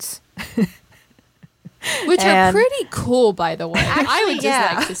suits. Which are And- pretty cool, by the way. I would just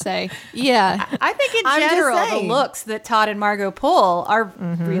yeah. like to say. Yeah. I think in I'm just general, the saying. looks that Todd and Margot pull are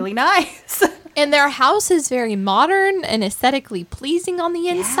really nice. And their house is very modern and aesthetically pleasing on the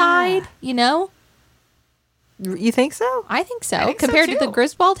inside, you know? You think so? I think so. think so, Compared to the too.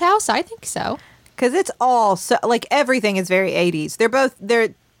 Griswold house, I think so. Because it's all so like everything is very 80s.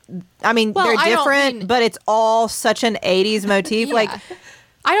 I mean, Well, they're I don't different, mean- but it's all such an 80s motif. Yeah. Like,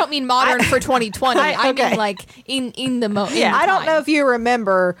 I don't mean modern for 2020. I okay. mean like in the moment. Yeah, I don't know if you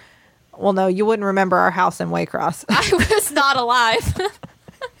remember. Well, no, you wouldn't remember our house in Waycross. I was not alive.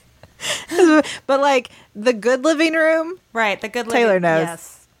 But like the good living room, Right, the good Taylor living. knows.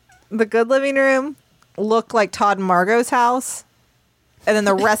 Yes. the good living room looked like Todd and Margot's house. And then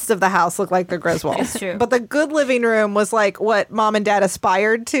the rest of the house looked like the Griswolds. It's true. But the good living room was like what mom and dad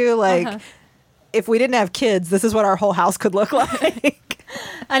aspired to. Like, if we didn't have kids, this is what our whole house could look like.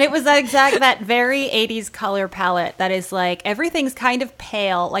 And it was that very 80s color palette that is like everything's kind of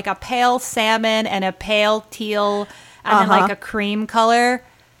pale, like a pale salmon and a pale teal and then like a cream color.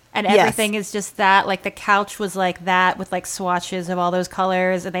 And Yes. everything is just that. Like the couch was like that with like swatches of all those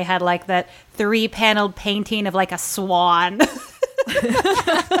colors. And they had like that 3-paneled painting of like a swan.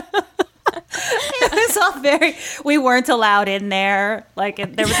 It was all very. We weren't allowed in there. Like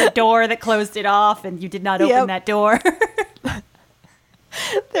there was a door that closed it off, and you did not open Yep. that door.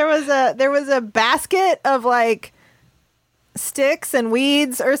 There was a basket of like sticks and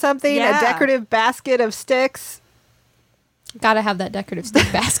weeds or something. Yeah. A decorative basket of sticks. Gotta have that decorative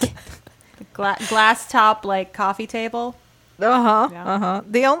stick basket. Glass top like coffee table. Yeah.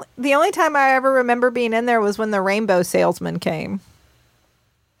 The only time I ever remember being in there was when the rainbow salesman came.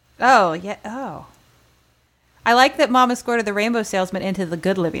 Oh yeah. Oh, I like that Mom escorted the rainbow salesman into the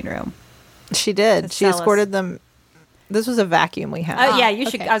good living room. She did. To She sell us. escorted them. This was a vacuum we had. Oh yeah, you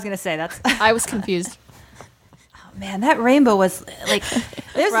should. okay. I was gonna say that's. I was confused. Man, that rainbow was like.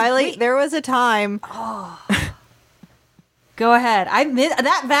 Riley, there was a time. Go ahead.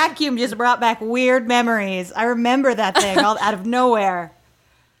 That vacuum just brought back weird memories. I remember that thing all out of nowhere.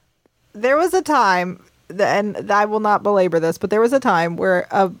 There was a time, and I will not belabor this, but there was a time where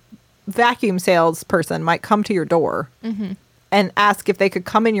a vacuum salesperson might come to your door and ask if they could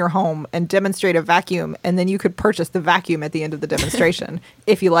come in your home and demonstrate a vacuum, and then you could purchase the vacuum at the end of the demonstration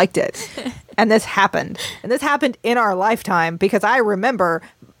if you liked it. And this happened. And this happened in our lifetime because I remember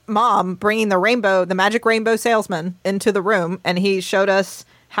Mom bringing the magic rainbow salesman into the room, and he showed us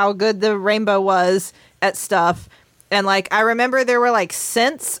how good the rainbow was at stuff. And like I remember there were like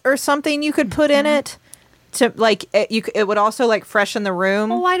scents or something you could put in it to like it would also like freshen the room.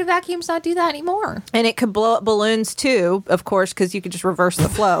 Well, why do vacuums not do that anymore? And it could blow up balloons too, of course, because you could just reverse the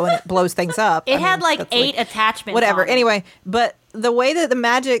flow and it blows things up. It I had mean, like that's 8 attachments. whatever. on it. Anyway, but the way that the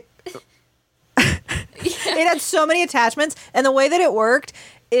magic it had so many attachments, and the way that it worked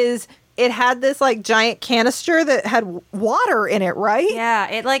is it had this like giant canister that had water in it, right? Yeah,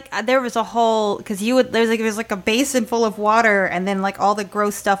 it like there was a whole because there was like a basin full of water, and then like all the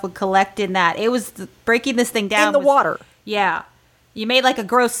gross stuff would collect in that. It was breaking this thing down In the was- water. Yeah, you made like a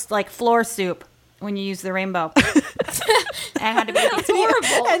gross like floor soup when you used the rainbow. And had to make it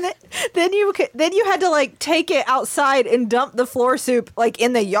Horrible. And then you had to like take it outside and dump the floor soup like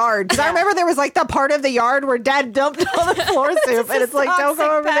in the yard. Because I remember there was like the part of the yard where Dad dumped all the floor soup, and it's like don't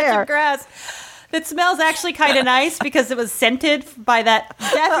go over patch there. of grass. That smells actually kind of nice because it was scented by that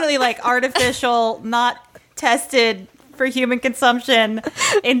definitely like artificial, not tested for human consumption,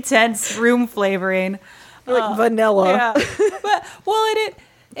 intense room flavoring. Like vanilla. Yeah, but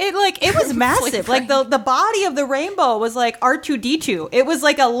it was massive. Like the body of the rainbow was like R2D2. It was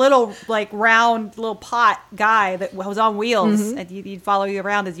like a little like round little pot guy that was on wheels, and he'd follow you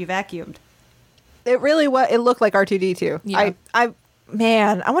around as you vacuumed. It really was. It looked like R2D2. Yeah.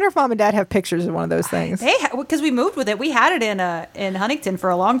 Man, I wonder if Mom and Dad have pictures of one of those things. Because we moved with it, we had it in Huntington for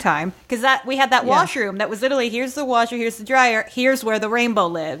a long time. Because we had that washroom that was literally here's the washer, here's the dryer, here's where the rainbow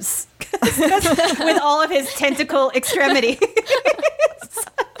lives, with all of his tentacle extremities.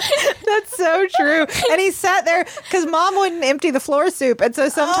 That's so true. And he sat there because Mom wouldn't empty the floor soup, and so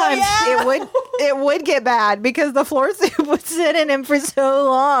sometimes it would get bad because the floor soup would sit in him for so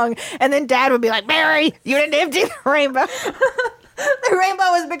long, and then Dad would be like, "Mary, you didn't empty the rainbow." The rainbow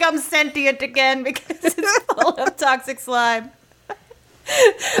has become sentient again because it's full of toxic slime.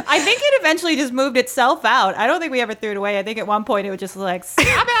 I think it eventually just moved itself out. I don't think we ever threw it away. I think at one point it was just like,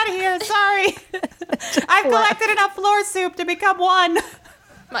 I'm out of here. Sorry. I've collected enough floor soup to become one.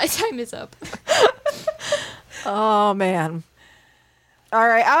 My time is up. Oh man. All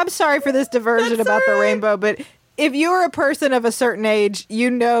right, I'm sorry for this diversion about the rainbow, but if you're a person of a certain age, you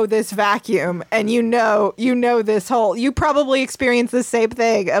know this vacuum, and you know this whole. You probably experienced the same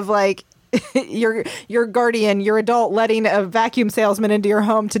thing of like your guardian, your adult, letting a vacuum salesman into your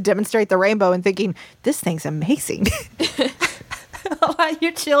home to demonstrate the rainbow and thinking this thing's amazing. While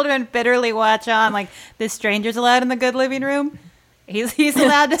your children bitterly watch on, like this stranger's allowed in the good living room. He's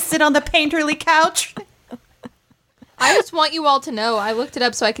allowed to sit on the painterly couch. I just want you all to know, I looked it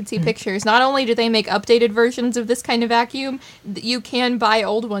up so I could see pictures. Not only do they make updated versions of this kind of vacuum, you can buy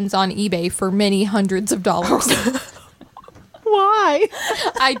old ones on eBay for many hundreds of dollars. Why?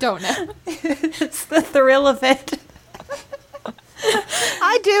 I don't know. It's the thrill of it.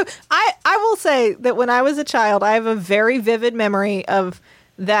 I do. I will say that when I was a child, I have a very vivid memory of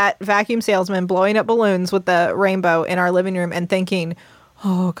that vacuum salesman blowing up balloons with the rainbow in our living room and thinking,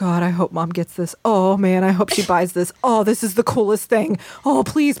 oh God, I hope mom gets this. Oh man, I hope she buys this. Oh, this is the coolest thing. Oh,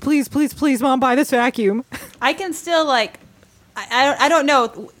 please, please, please, please, mom, buy this vacuum. I can still like, I don't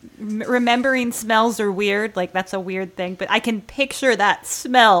know. Remembering smells are weird. Like that's a weird thing, but I can picture that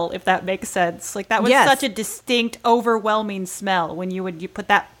smell if that makes sense. Like that was Yes. such a distinct, overwhelming smell when you put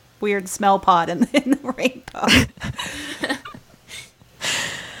that weird smell pod in the rainbow.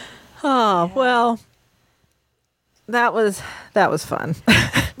 Oh, well, that was fun.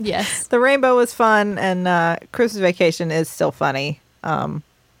 Yes. The rainbow was fun, and Christmas Vacation is still funny. All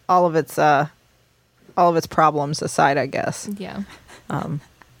of its problems aside, I guess. Yeah.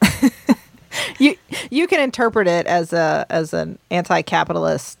 You can interpret it as an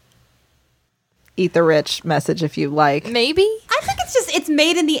anti-capitalist, eat the rich message if you like. Maybe. I think it's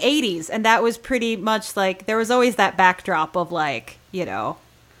made in the 80s, and that was pretty much like there was always that backdrop of like, you know,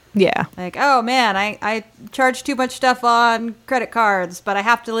 Yeah. like, oh man, I charge too much stuff on credit cards, but I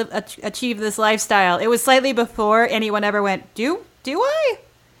have to achieve this lifestyle. It was slightly before anyone ever went, do I?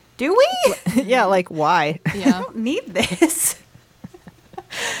 Do we? Yeah, like why? Yeah. Need this.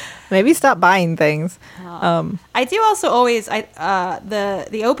 Maybe stop buying things. I do also always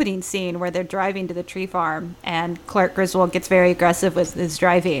the opening scene where they're driving to the tree farm and Clark Griswold gets very aggressive with his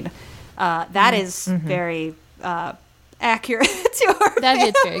driving. That is very accurate to our That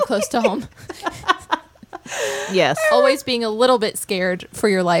hits very close to home. Yes. Always being a little bit scared for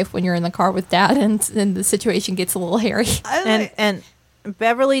your life when you're in the car with dad and the situation gets a little hairy. And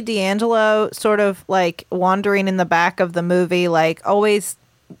Beverly D'Angelo sort of like wandering in the back of the movie, like always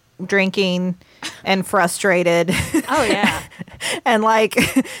drinking and frustrated. Oh yeah. And like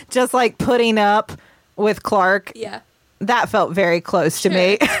just like putting up with Clark. Yeah. That felt very close to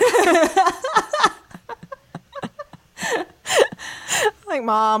me. Like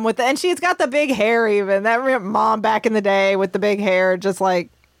mom and she's got the big hair even. That mom back in the day with the big hair, just like,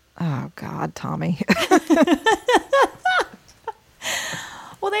 oh God, Tommy.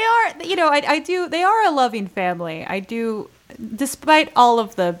 Well, they are, you know, I do, they are a loving family. I do, despite all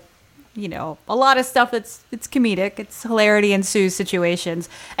of the, you know, a lot of stuff it's comedic, it's hilarity ensues situations.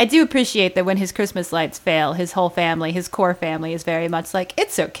 I do appreciate that when his Christmas lights fail, his whole family, his core family is very much like,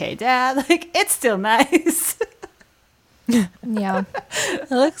 it's okay, Dad. Like, it's still nice. Yeah.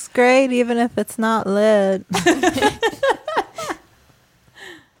 It looks great even if it's not lit.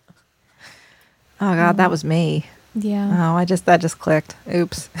 Oh God, that was me. Yeah. Oh, that just clicked.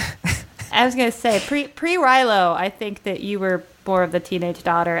 Oops. I was gonna say pre Rilo, I think that you were more of the teenage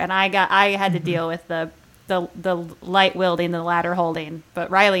daughter, and I had to deal with the light wielding, the ladder holding, but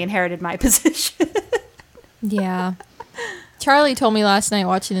Riley inherited my position. Yeah. Charlie told me last night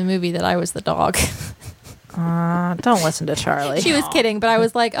watching the movie that I was the dog. Don't listen to Charlie. She was kidding, but I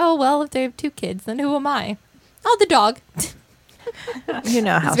was like, oh, well, if they have 2 kids, then who am I? Oh, the dog. You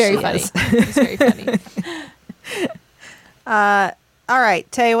know how It's very she funny. is. It's very funny. All right,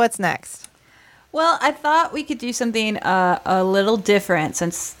 Tay, what's next? Well, I thought we could do something a little different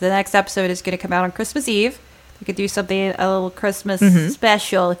since the next episode is going to come out on Christmas Eve. We could do something a little Christmas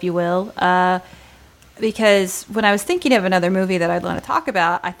special, if you will. Because when I was thinking of another movie that I'd want to talk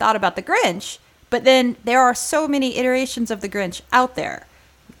about, I thought about The Grinch. But then there are so many iterations of The Grinch out there.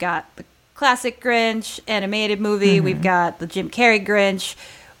 We've got the classic Grinch animated movie. We've got the Jim Carrey Grinch.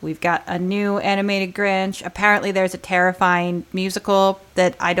 We've got a new animated Grinch. Apparently there's a terrifying musical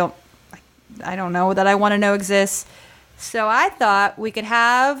that I don't know that I want to know exists. So I thought we could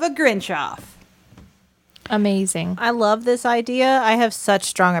have a Grinch off. Amazing. I love this idea. I have such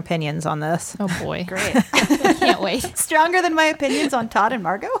strong opinions on this. Oh, boy. Great. Can't wait. Stronger than my opinions on Todd and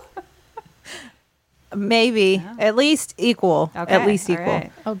Margot? Maybe at least equal. Okay, At least all equal.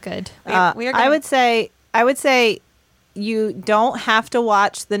 right. Oh, good. We are gonna- I would say you don't have to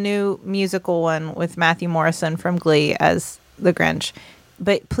watch the new musical one with Matthew Morrison from Glee as the Grinch,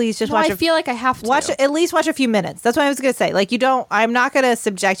 but please just watch. I feel like I have to. At least watch a few minutes. That's what I was gonna say. Like I'm not gonna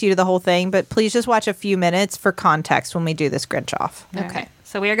subject you to the whole thing, but please just watch a few minutes for context when we do this Grinch off. All Okay. right.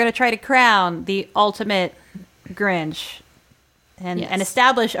 So we are going to try to crown the ultimate Grinch and Yes.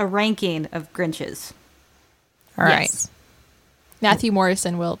 establish a ranking of Grinches. All right. Yes. Matthew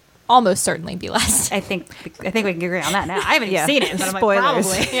Morrison will almost certainly be last. I think we can agree on that now. I haven't Yeah. even seen it, but I'm Spoilers.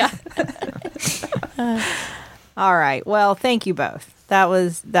 like, probably. Yeah. All right. Well, thank you both. That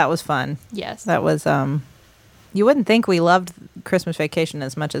was fun. Yes. That was you wouldn't think we loved Christmas Vacation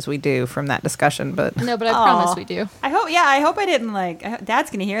as much as we do from that discussion, but No, but I promise we do. I hope I didn't Dad's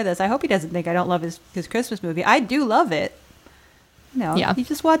going to hear this. I hope he doesn't think I don't love his Christmas movie. I do love it. Yeah. You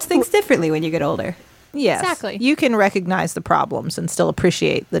just watch things differently when you get older. Yes. Exactly. You can recognize the problems and still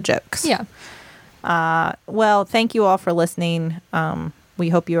appreciate the jokes. Yeah. Well, thank you all for listening. We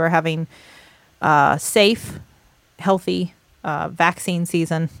hope you are having safe, healthy vaccine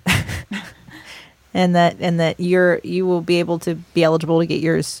season, and that you will be able to be eligible to get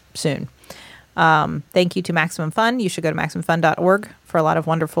yours soon. Thank you to Maximum Fun. You should go to maximumfun.org for a lot of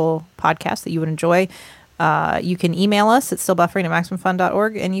wonderful podcasts that you would enjoy. You can email us at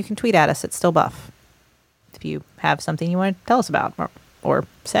stillbuffering@maximumfun.org, and you can tweet at us at stillbuff if you have something you want to tell us about or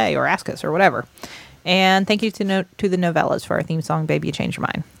say or ask us or whatever. And thank you to the Novellas for our theme song, Baby You Changed Your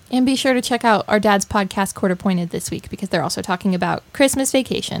Mind. And be sure to check out our dad's podcast, Quarter Pointed, this week, because they're also talking about Christmas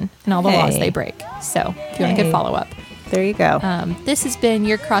Vacation and all the laws they break. So if you want a good follow-up. There you go. This has been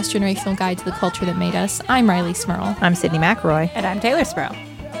your cross-generational guide to the culture that made us. I'm Riley Smurl. I'm Sydney McElroy. And I'm Taylor Sproul.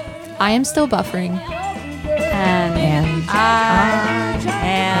 I am still buffering. And I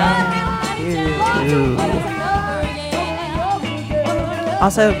am too.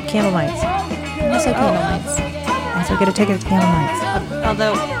 Also, candle nights. Also candle nights. Also, get a ticket to candle nights.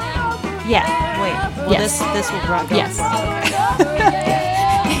 Although, yeah, wait. Well, Yes. this will go. Yes.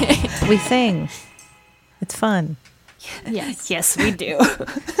 We sing. It's fun. Yes. Yes, we do.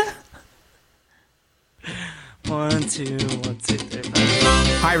 1, 2, 1, 2, 3, 4.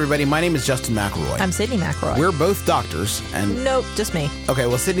 Hi, everybody. My name is Justin McElroy. I'm Sydney McElroy. We're both doctors, and Nope, just me. okay.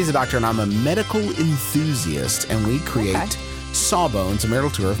 Well, Sydney's a doctor, and I'm a medical enthusiast, and we create Sawbones, a marital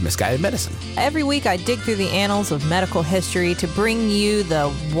tour of misguided medicine. Every week I dig through the annals of medical history to bring you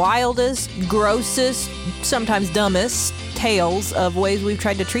the wildest, grossest, sometimes dumbest tales of ways we've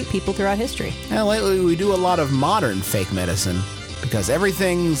tried to treat people throughout history. And lately, we do a lot of modern fake medicine because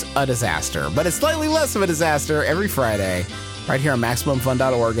everything's a disaster, but it's slightly less of a disaster every Friday, right here on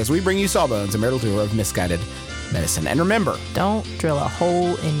MaximumFun.org, as we bring you Sawbones, a marital tour of misguided medicine. And remember, Don't drill a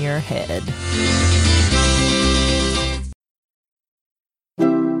hole in your head.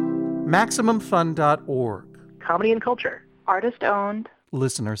 MaximumFun.org. Comedy and culture. Artist owned.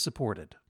 Listener supported.